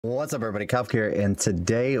What's up, everybody? Kelp here, and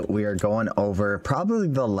today we are going over probably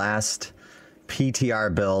the last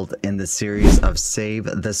PTR build in the series of Save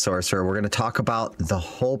the Sorcerer. We're going to talk about the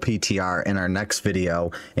whole PTR in our next video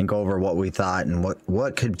and go over what we thought and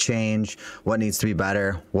what could change, what needs to be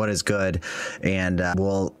better, what is good, and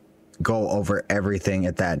we'll go over everything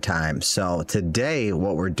at that time. So today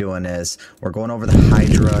what we're doing is we're going over the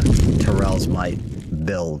Hydra Terrell's Might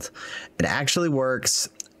build. It actually works.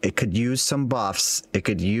 It could use some buffs. It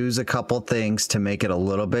could use a couple things to make it a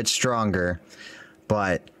little bit stronger,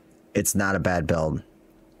 but it's not a bad build.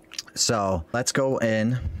 So let's go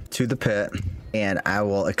in to the pit and I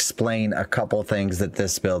will explain a couple things that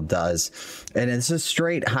this build does. And it's a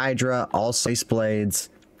straight Hydra, all ice blades,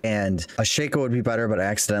 and a Shaco would be better, but I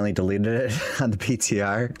accidentally deleted it on the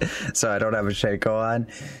PTR. So I don't have a Shaco on.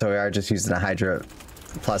 So we are just using a Hydra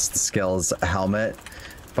plus the skills helmet,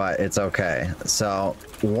 but it's okay. So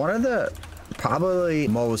one of the probably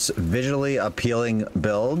most visually appealing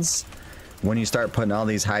builds when you start putting all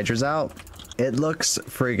these Hydras out, it looks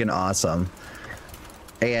freaking awesome.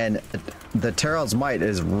 And the Terrell's Might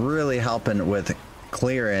is really helping with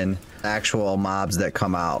clearing actual mobs that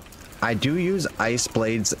come out. I do use Ice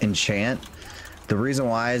Blades enchant. The reason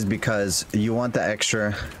why is because you want the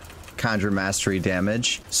extra conjure mastery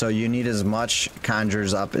damage, so you need as much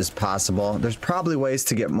conjures up as possible. There's probably ways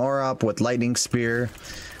to get more up with lightning spear.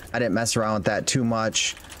 I didn't mess around with that too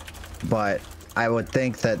much, but I would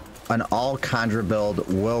think that an all conjure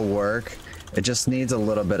build will work. It just needs a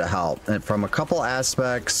little bit of help, and from a couple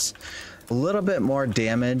aspects, a little bit more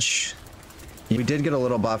damage. We did get a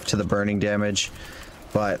little buff to the burning damage,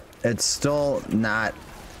 but it's still not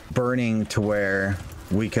burning to where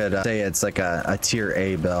we could say it's like a tier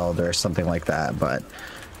A build or something like that, but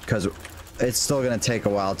because it's still going to take a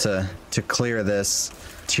while to clear this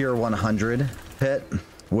tier 100 pit,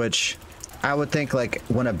 which I would think, like,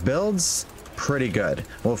 when it builds pretty good.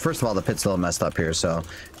 Well, first of all, the pit's a little messed up here, so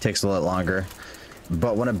it takes a little longer,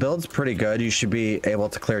 but when it builds pretty good, you should be able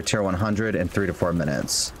to clear tier 100 in 3 to 4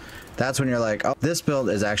 minutes. That's when you're like, oh, this build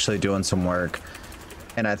is actually doing some work.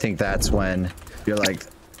 And I think that's when you're like,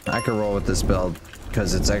 I could roll with this build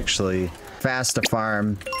because it's actually fast to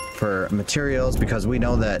farm for materials, because we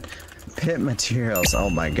know that pit materials, oh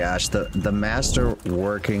my gosh, the master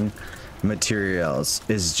working materials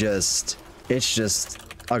is just, it's just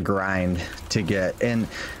a grind to get. And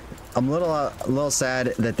I'm a little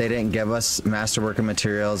sad that they didn't give us master working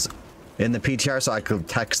materials in the PTR so I could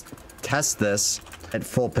test this at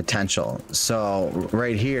full potential. So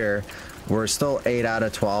right here, we're still 8 out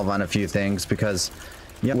of 12 on a few things, because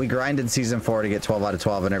yeah, we grinded season 4 to get 12 out of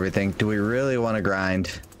 12 and everything. Do we really want to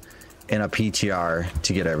grind in a PTR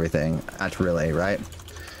to get everything? Not really, right?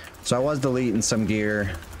 So I was deleting some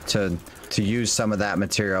gear to use some of that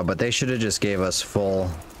material, but they should have just gave us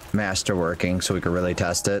full master working so we could really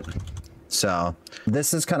test it. So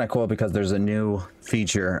this is kind of cool because there's a new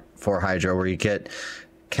feature for Hydra where you get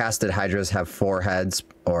casted Hydras have 4 heads,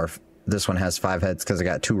 or this one has 5 heads because I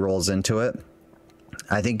got 2 rolls into it.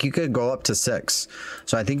 I think you could go up to 6.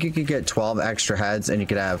 So I think you could get 12 extra heads and you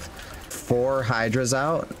could have 4 Hydras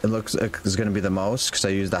out. It looks like it's going to be the most because I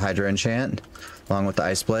use the Hydra enchant along with the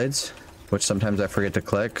Ice Blades, which sometimes I forget to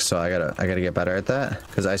click. So I gotta get better at that,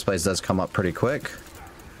 because Ice Blades does come up pretty quick.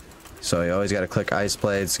 So you always got to click Ice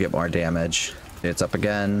Blades to get more damage. It's up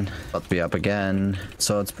again, about to be up again.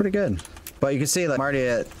 So it's pretty good. But you can see, like, I'm already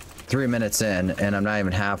at 3 minutes in and I'm not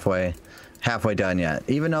even halfway done yet.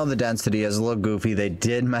 Even though the density is a little goofy, they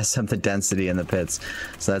did mess up the density in the pits,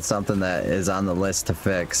 so that's something that is on the list to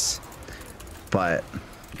fix. But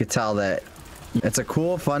you can tell that it's a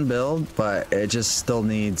cool, fun build, but it just still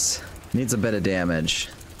needs a bit of damage.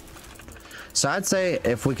 So I'd say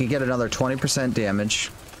if we could get another 20% damage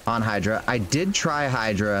on Hydra. I did try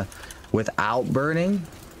Hydra without burning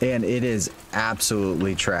and it is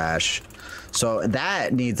absolutely trash. So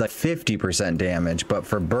that needs like 50% damage, but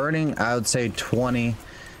for burning, I would say 20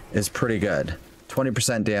 is pretty good.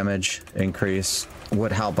 20% damage increase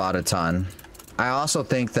would help out a ton. I also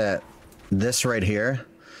think that this right here,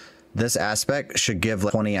 this aspect should give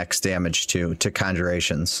like 20x damage to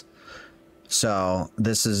conjurations. So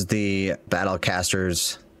this is the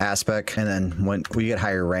Battlecasters aspect, and then when we get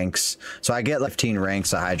higher ranks, so I get like 15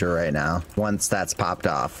 ranks of Hydra right now once that's popped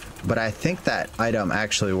off. But I think that item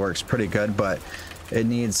actually works pretty good, but it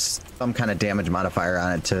needs some kind of damage modifier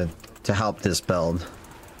on it to help this build.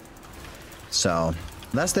 So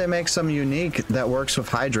unless they make some unique that works with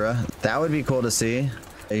Hydra, that would be cool to see.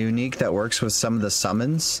 A unique that works with some of the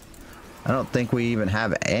summons. I don't think we even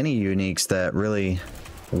have any uniques that really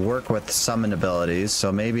work with summon abilities,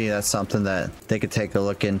 so maybe that's something that they could take a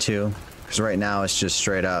look into. because right now it's just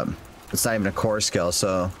straight up. It's not even a core skill,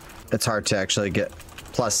 so it's hard to actually get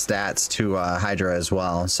plus stats to Hydra as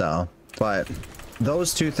well. So, but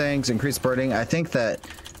those two things, increased burning. I think that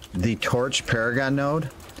the torch Paragon node,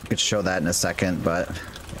 I could show that in a second, but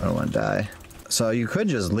I don't want to die. So you could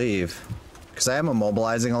just leave, because I am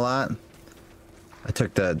immobilizing a lot. I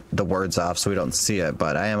took the words off so we don't see it,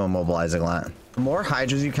 but I am immobilizing a lot. The more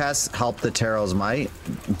Hydras you cast help the Terror's Might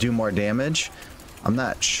do more damage. I'm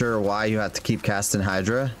not sure why you have to keep casting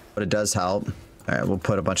Hydra, but it does help. All right, we'll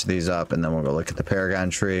put a bunch of these up and then we'll go look at the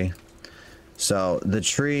Paragon tree. So the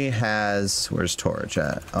tree has, where's Torch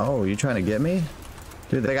at? Oh, you trying to get me?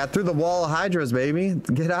 Dude, they got through the wall of Hydras, baby.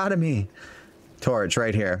 Get out of me. Torch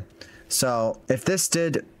right here. So if this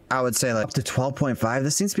did, I would say like up to 12.5,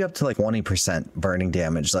 this seems to be up to like 20% burning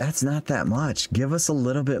damage. Like, that's not that much. Give us a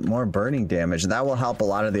little bit more burning damage. That will help a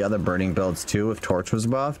lot of the other burning builds too if Torch was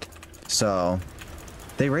buffed. So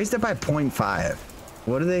they raised it by 0.5.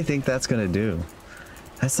 What do they think that's gonna do?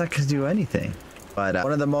 That's not gonna do anything. But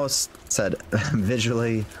one of the most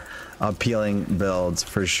visually appealing builds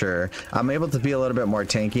for sure. I'm able to be a little bit more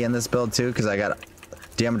tanky in this build too, because I got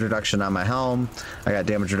damage reduction on my helm, I got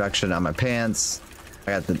damage reduction on my pants,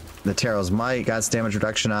 I got the Terror's Might, got damage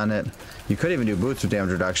reduction on it. You could even do boots with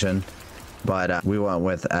damage reduction, but we went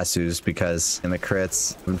with Esus because in the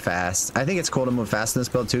crits, move fast. I think it's cool to move fast in this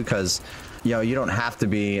build too, because you know, you don't have to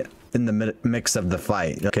be in the mix of the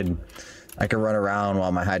fight. I could run around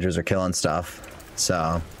while my Hydras are killing stuff,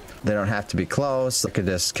 so they don't have to be close. I could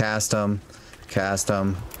just cast them,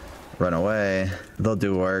 run away. They'll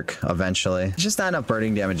do work eventually. It's just not enough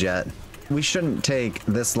burning damage yet. We shouldn't take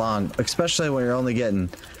this long, especially when you're only getting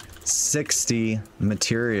 60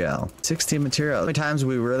 material. 60 material. How many times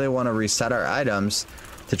we really want to reset our items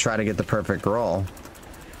to try to get the perfect roll,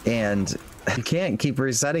 and you can't keep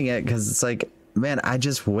resetting it because it's like, man, I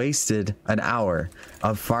just wasted an hour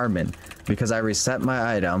of farming because I reset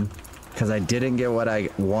my item because I didn't get what I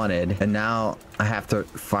wanted, and now I have to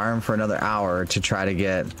farm for another hour to try to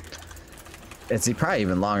get. It's probably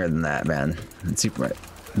even longer than that, man.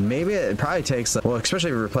 Maybe it probably takes, well,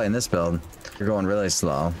 especially if you're playing this build, you're going really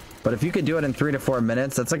slow. But if you could do it in 3 to 4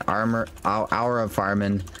 minutes, that's like hour of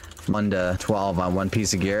farming from 1 to 12 on one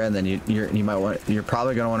piece of gear, and then you're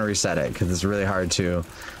probably gonna want to reset it because it's really hard to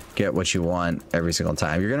get what you want every single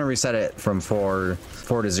time. You're gonna reset it from 4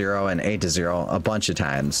 to 0 and 8 to 0 a bunch of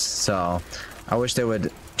times. So I wish they would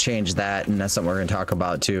change that, and that's something we're gonna talk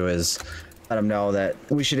about too, is let them know that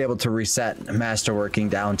we should be able to reset masterworking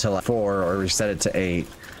down to like 4 or reset it to 8,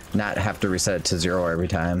 not have to reset it to 0 every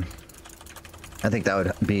time. I think that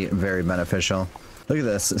would be very beneficial. Look at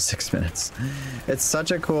this, 6 minutes. It's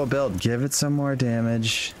such a cool build. Give it some more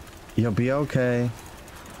damage. You'll be okay.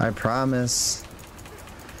 I promise.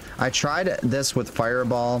 I tried this with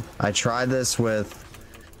Fireball. I tried this with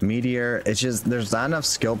Meteor. It's just, there's not enough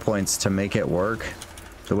skill points to make it work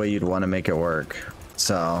the way you'd want to make it work.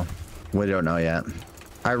 So we don't know yet.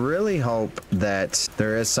 I really hope that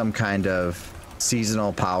there is some kind of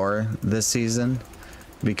seasonal power this season,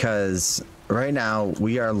 because right now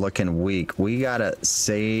we are looking weak. We gotta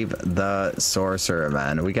save the Sorcerer,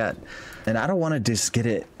 man. And I don't want to just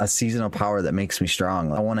get a seasonal power that makes me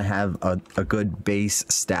strong. I want to have a good base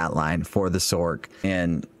stat line for the Sorc,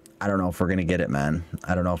 and I don't know if we're gonna get it, man.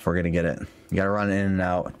 I don't know if we're gonna get it. You gotta run in and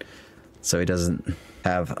out so he doesn't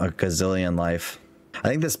have a gazillion life. I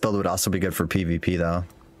think this build would also be good for PvP though.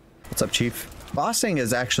 What's up, Chief? Bossing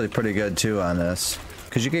is actually pretty good too on this,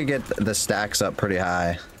 because you could get the stacks up pretty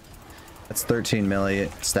high. That's 13 milli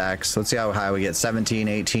stacks. Let's see how high we get. 17,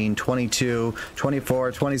 18, 22,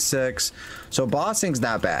 24, 26. So bossing's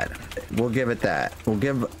not bad. We'll give it that. We'll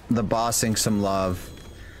give the bossing some love.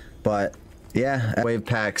 But yeah, wave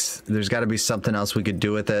packs, there's got to be something else we could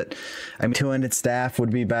do with it. I mean, 2-handed staff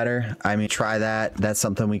would be better. I mean, try that. That's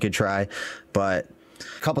something we could try. But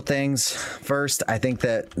a couple things. First, I think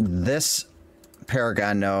that this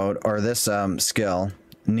Paragon node, or this skill,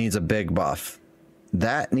 needs a big buff.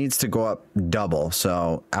 That needs to go up double.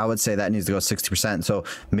 So I would say that needs to go 60%. So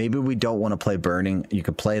maybe we don't want to play burning. You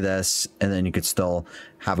could play this and then you could still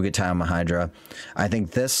have a good time on Hydra. I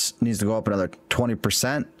think this needs to go up another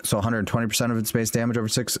 20%. So 120% of its base damage over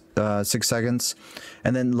 6 seconds.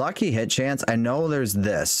 And then lucky hit chance. I know there's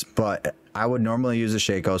this, but I would normally use a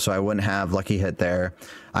Shaco, so I wouldn't have lucky hit there.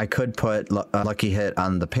 I could put lucky hit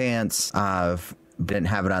on the pants. Didn't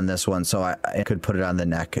have it on this one, so I could put it on the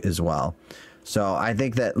neck as well. So I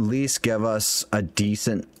think that at least give us a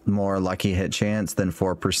decent more lucky hit chance than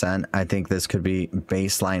 4%. I think this could be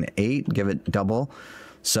baseline 8, give it double.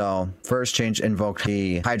 So first change, invoke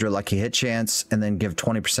the Hydra lucky hit chance, and then give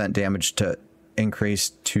 20% damage to increase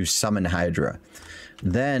to summon Hydra.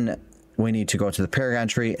 Then we need to go to the Paragon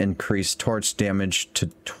tree, increase torch damage to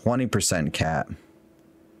 20% cap.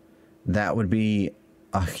 That would be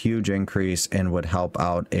a huge increase and would help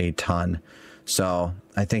out a ton. So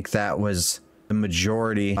I think that was the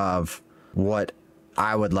majority of what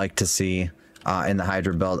I would like to see in the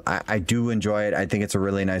Hydra build. I do enjoy it. I think it's a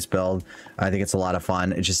really nice build. I think it's a lot of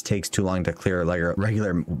fun. It just takes too long to clear like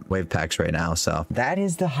regular wave packs right now. So that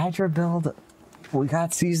is the Hydra build. We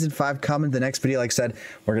got season 5 coming. The next video, like I said,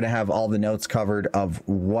 we're gonna have all the notes covered of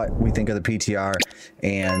what we think of the PTR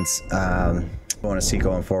and want to see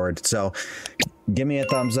going forward. So give me a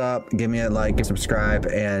thumbs up, give me a like, subscribe,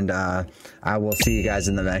 and I will see you guys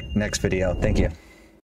in the next video. Thank you.